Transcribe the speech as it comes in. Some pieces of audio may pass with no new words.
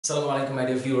Assalamu alaikum my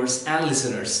dear viewers and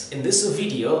listeners. In this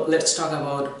video, let's talk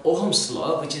about Ohm's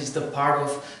law, which is the part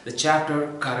of the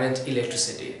chapter Current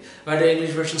Electricity. My dear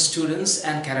English version students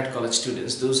and Cadet college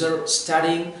students, those are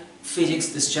studying physics,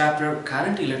 this chapter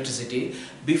Current Electricity.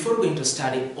 Before going to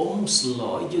study Ohm's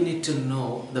law, you need to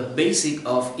know the basic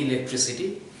of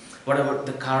electricity. What about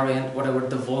the current, what about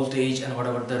the voltage, and what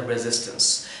about the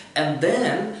resistance. And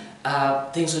then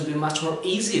things will be much more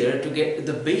easier to get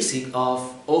the basic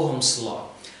of Ohm's law.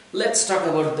 Let's talk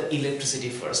about the electricity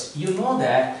first. You know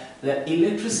that the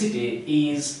electricity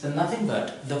is nothing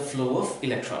but the flow of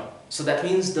electron. So that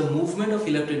means the movement of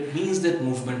electron means that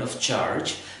movement of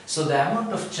charge. So the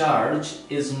amount of charge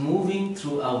is moving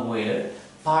through a wire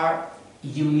per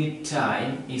unit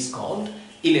time is called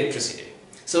electricity.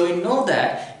 So we know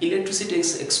that electricity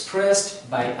is expressed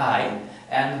by I,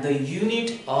 and the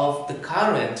unit of the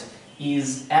current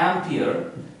is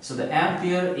ampere. So the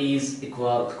ampere is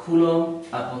equal to coulomb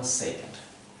upon second.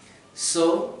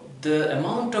 So the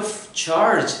amount of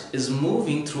charge is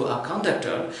moving through a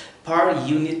conductor per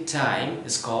unit time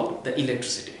is called the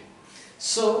electricity.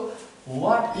 So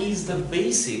what is the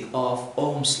basic of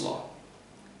Ohm's law?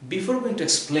 Before going to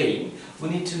explain, we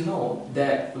need to know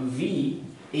that V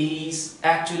is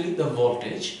actually the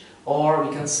voltage, or we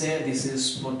can say this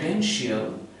is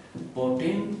potential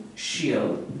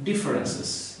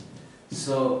differences.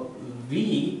 So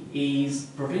V is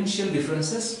potential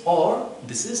differences, or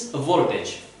this is a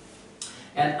voltage,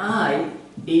 and I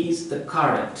is the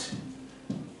current,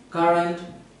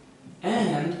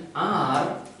 and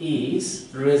R is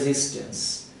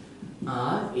resistance.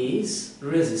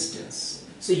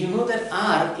 So you know that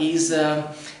R is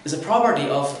a property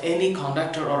of any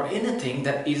conductor or anything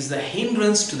that is the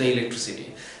hindrance to the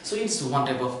electricity. So it's one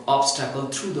type of obstacle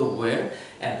through the wire,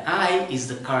 and I is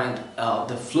the current,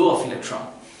 the flow of electron.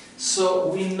 So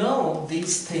we know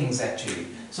these things actually.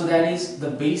 So that is the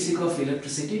basic of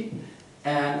electricity,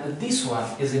 and this one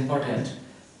is important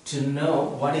to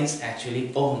know what is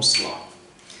actually Ohm's law.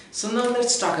 So now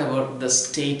let's talk about the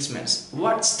statements.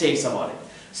 What states about it?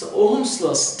 So Ohm's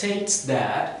law states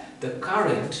that the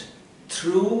current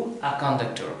through a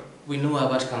conductor, we know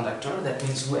about conductor, that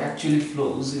means who actually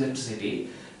flows electricity.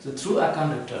 So through a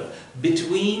conductor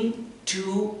between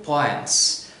 2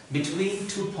 points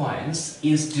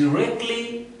is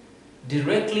directly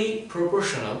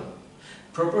proportional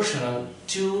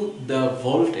to the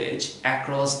voltage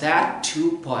across that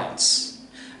 2 points.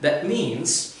 That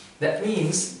means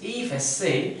if I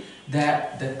say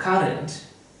that the current,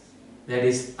 that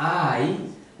is I,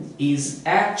 is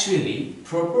actually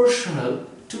proportional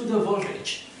to the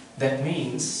voltage, that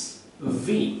means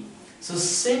V. So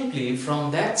simply from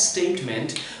that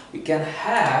statement we can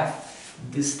have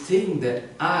this thing that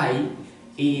I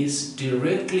is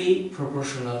directly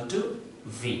proportional to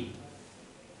V.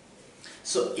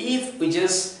 So if we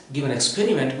just give an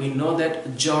experiment, we know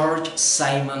that George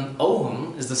Simon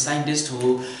Ohm is the scientist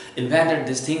who invented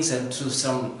these things, and through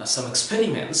some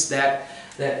experiments that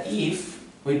if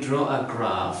we draw a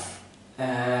graph,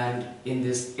 and in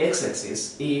this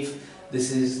x-axis, if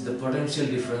this is the potential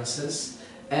differences,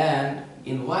 and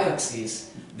in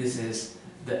y-axis this is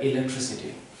the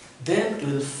electricity, then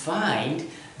we will find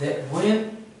that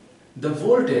when the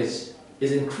voltage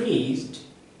is increased,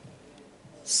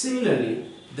 similarly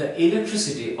the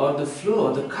electricity or the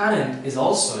flow, the current is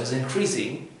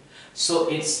increasing. So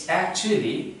it's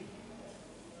actually,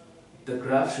 the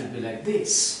graph should be like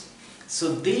this.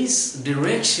 So this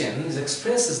direction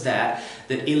expresses that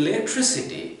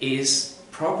electricity is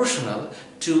proportional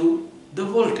to the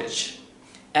voltage,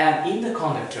 and in the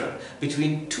conductor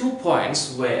between 2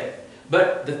 points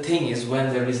but the thing is,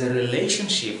 when there is a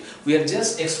relationship, we are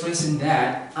just expressing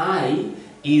that I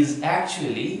is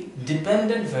actually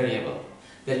dependent variable.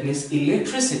 That means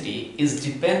electricity is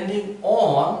depending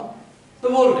on the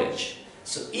voltage.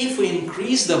 So if we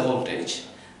increase the voltage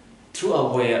through a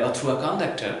wire or through a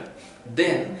conductor,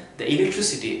 then the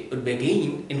electricity would be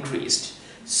again increased.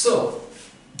 So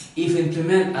if we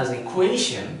implement as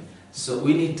equation, so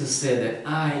we need to say that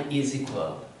I is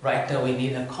equal, right now we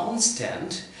need a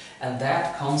constant, and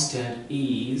that constant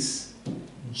is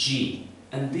G,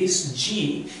 and this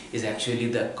G is actually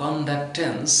the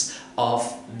conductance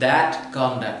of that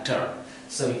conductor.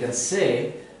 So we can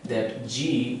say that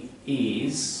G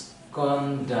is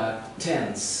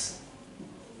conductance.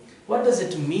 What does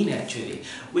it mean actually?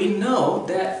 We know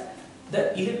that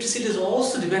the electricity is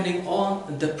also depending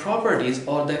on the properties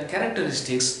or the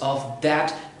characteristics of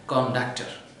that conductor.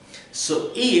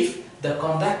 So if the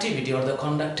conductivity or the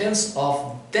conductance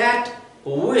of that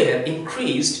wire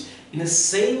increased in the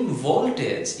same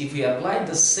voltage, if we apply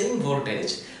the same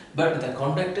voltage, but the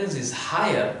conductance is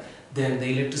higher, then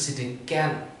the electricity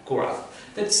can go up.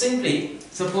 That simply,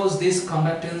 suppose this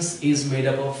conductance is made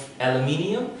up of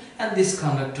aluminium and this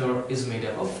conductor is made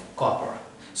up of copper.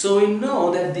 So we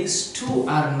know that these two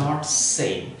are not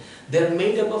same. They are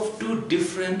made up of two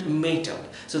different metals.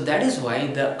 So that is why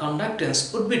the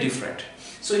conductance would be different.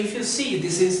 So if you see,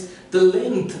 this is the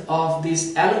length of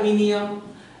this aluminium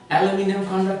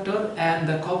conductor and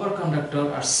the copper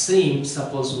conductor are same,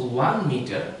 suppose 1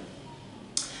 meter.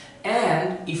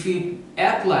 And if we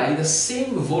apply the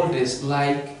same voltage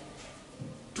like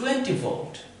 20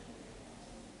 volt,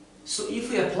 so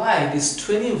if we apply this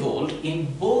 20 volt in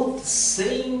both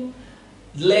same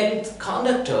length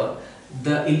conductor,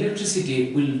 the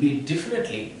electricity will be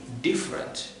definitely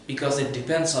different because it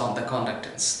depends on the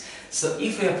conductance. So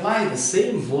if we apply the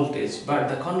same voltage but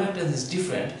the conductance is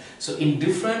different, so in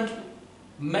different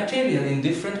material, in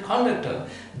different conductor,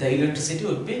 the electricity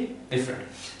would be different.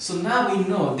 So now we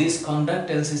know this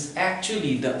conductance is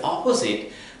actually the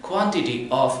opposite quantity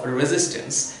of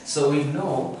resistance. So we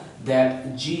know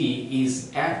that G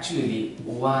is actually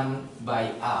 1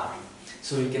 by R.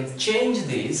 So we can change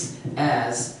this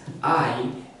as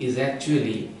I is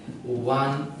actually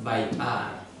 1 by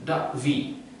R dot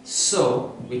V.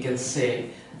 So we can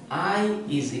say I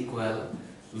is equal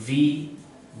V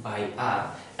by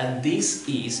R, and this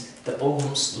is the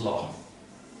Ohm's law.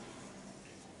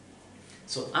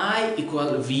 So I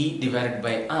equal V divided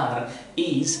by R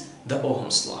is the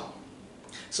Ohm's law.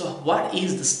 So what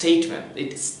is the statement?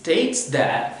 It states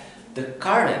that the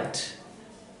current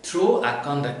through a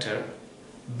conductor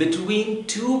between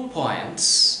two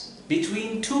points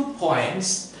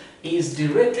is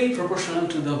directly proportional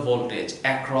to the voltage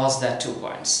across that 2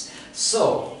 points.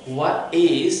 So what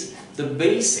is the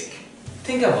basic?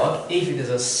 Think about if it is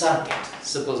a circuit,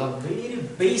 suppose a very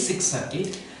basic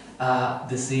circuit.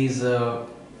 This is a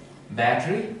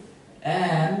battery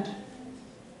and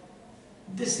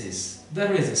this is the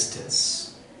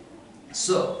resistance.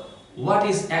 So what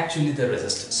is actually the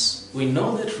resistance? We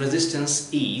know that resistance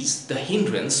is the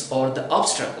hindrance or the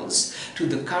obstacles to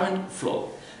the current flow.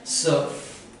 So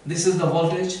this is the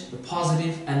voltage, the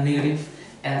positive and negative,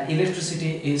 and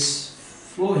electricity is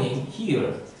flowing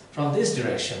here from this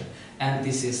direction, and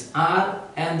this is R,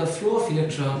 and the flow of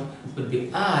electron would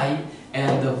be I,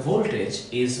 and the voltage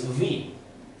is V.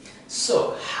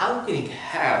 So how can you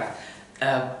have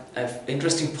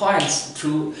interesting points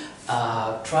through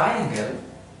a triangle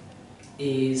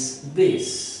is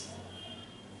this.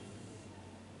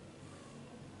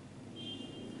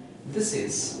 This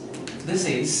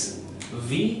is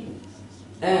V,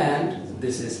 and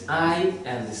this is I,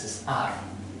 and this is R.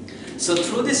 So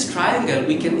through this triangle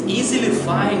we can easily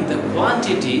find the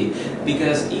quantity,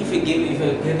 because if we give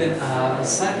a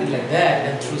circuit like that,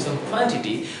 and through some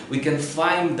quantity we can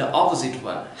find the opposite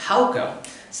one. How come?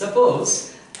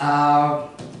 Suppose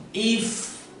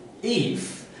if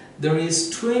there is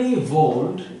 20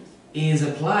 volt is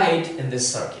applied in this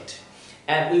circuit,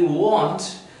 and we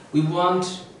want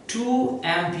 2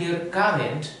 ampere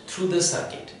current through the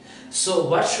circuit. So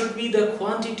what should be the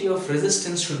quantity of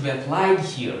resistance should be applied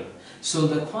here? So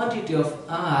the quantity of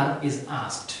R is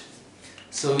asked.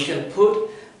 So we can put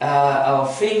our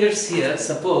fingers here.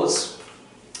 Suppose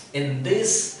in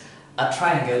this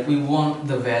triangle we want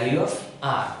the value of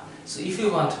R. So if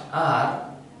you want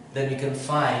R, then we can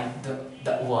find the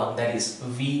one, that is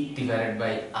V divided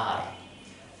by R.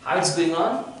 How it's going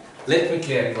on? Let me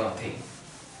clear you one thing.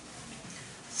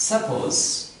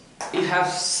 Suppose you have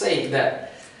said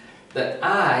that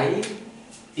I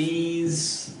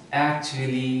is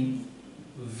actually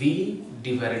V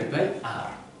divided by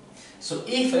R. So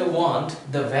if I want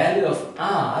the value of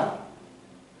R,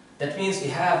 that means we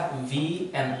have V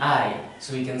and I.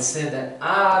 So we can say that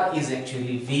R is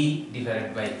actually V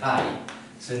divided by I.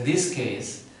 So in this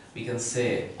case, we can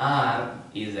say R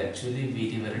is actually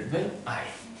V divided by I.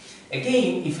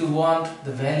 Again, if you want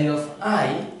the value of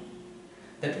I,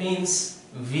 that means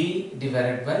V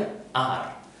divided by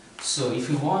R. So if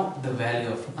you want the value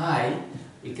of I,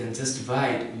 we can just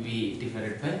divide V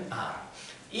divided by R.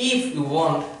 If you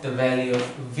want the value of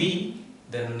V,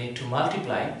 then we need to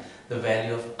multiply the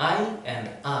value of I and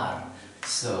R.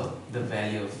 So the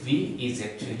value of V is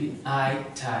actually I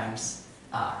times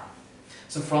R.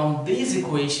 So from these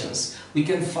equations, we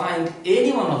can find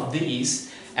any one of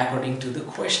these according to the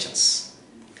questions.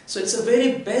 So it's a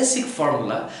very basic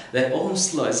formula that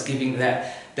Ohm's law is giving,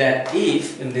 that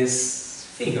if in this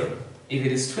figure, if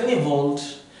it is 20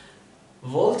 volt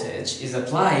voltage is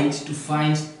applied to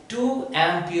find 2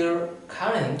 ampere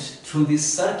current through this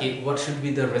circuit, what should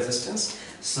be the resistance?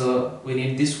 So we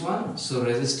need this one. So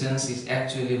resistance is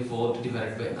actually volt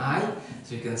divided by I.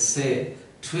 So you can say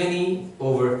 20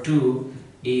 over 2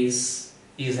 is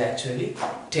actually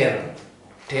 10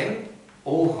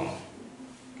 ohm.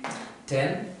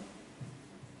 10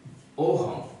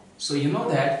 ohm. So you know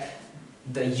that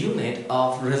the unit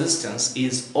of resistance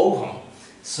is ohm.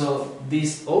 So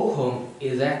this ohm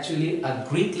is actually a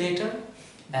Greek letter,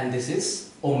 and this is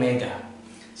omega.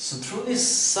 So through this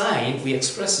sign we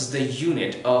express the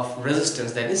unit of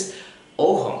resistance, that is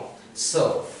ohm.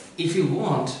 So if you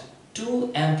want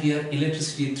 2 ampere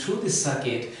electricity through this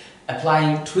circuit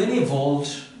applying 20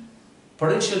 volt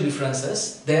potential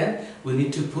differences, then we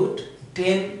need to put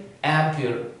 10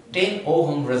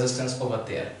 ohm resistance over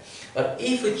there. But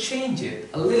if we change it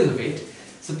a little bit,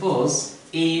 suppose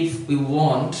if we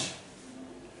want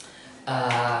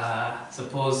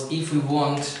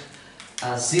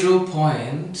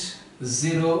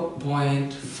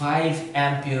 0.5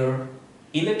 ampere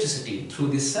electricity through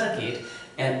this circuit,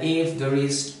 and if there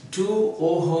is 2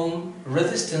 ohm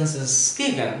resistance is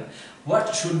given,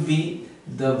 what should be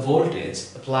the voltage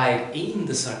applied in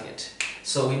the circuit?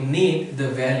 So we need the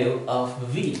value of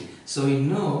V. So we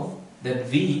know that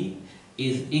V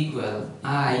is equal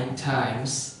I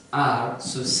times R.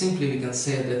 So simply we can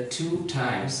say that 2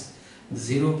 times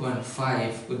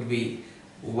 0.5 would be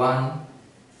 1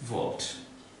 volt.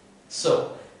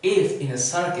 So if in a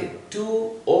circuit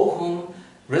 2 ohm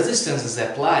resistance is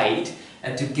applied,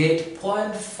 and to get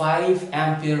 0.5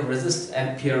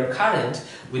 ampere current,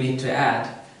 we need to add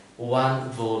 1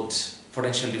 volt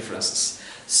potential differences.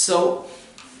 So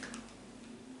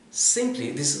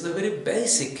simply this is a very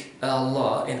basic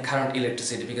law in current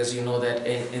electricity, because you know that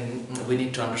we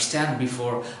need to understand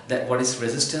before that what is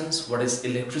resistance, what is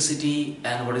electricity,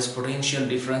 and what is potential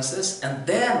differences, and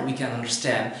then we can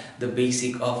understand the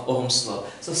basic of Ohm's law.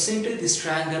 So simply this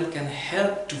triangle can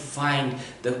help to find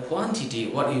the quantity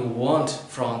what you want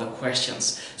from the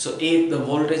questions. So if the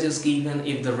voltage is given,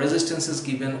 if the resistance is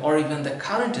given, or even the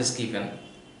current is given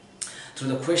through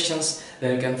the questions,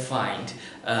 then you can find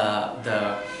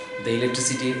the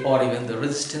electricity, or even the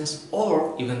resistance,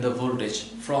 or even the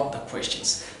voltage from the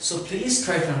questions. So please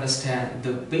try to understand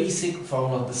the basic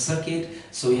formula of the circuit.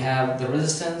 So we have the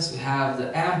resistance, we have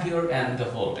the ampere and the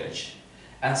voltage,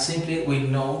 and simply we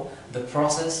know the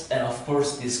process, and of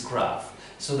course this graph.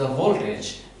 So the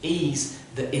voltage is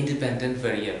the independent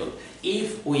variable.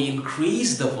 If we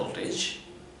increase the voltage,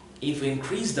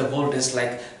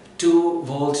 like 2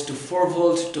 volt to 4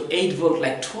 volt to 8 volt,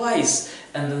 like twice,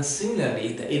 and then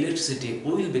similarly the electricity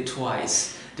will be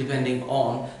twice depending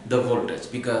on the voltage,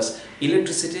 because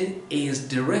electricity is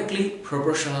directly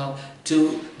proportional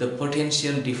to the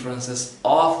potential differences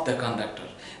of the conductor.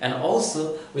 And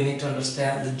also we need to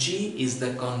understand the G is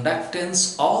the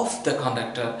conductance of the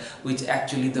conductor, which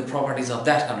actually the properties of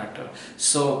that conductor.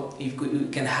 So if you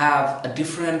can have a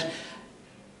different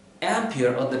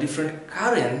ampere or the different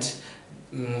current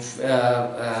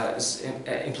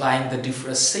implying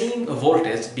the same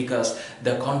voltage, because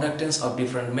the conductance of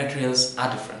different materials are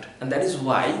different, and that is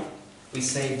why we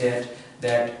say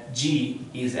that G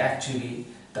is actually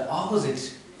the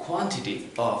opposite quantity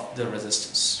of the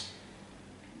resistance.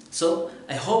 So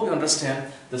I hope you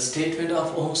understand the statement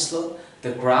of Ohm's law,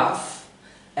 the graph,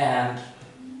 and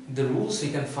the rules.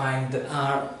 We can find the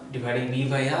R dividing V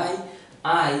by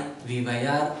I V by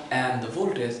R, and the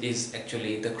voltage is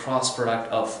actually the cross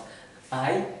product of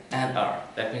I and R.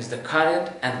 That means the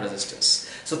current and resistance.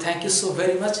 So thank you so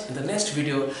very much. In the next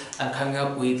video, I'm coming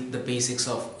up with the basics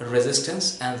of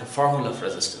resistance and the formula of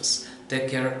resistance. Take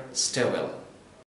care, stay well.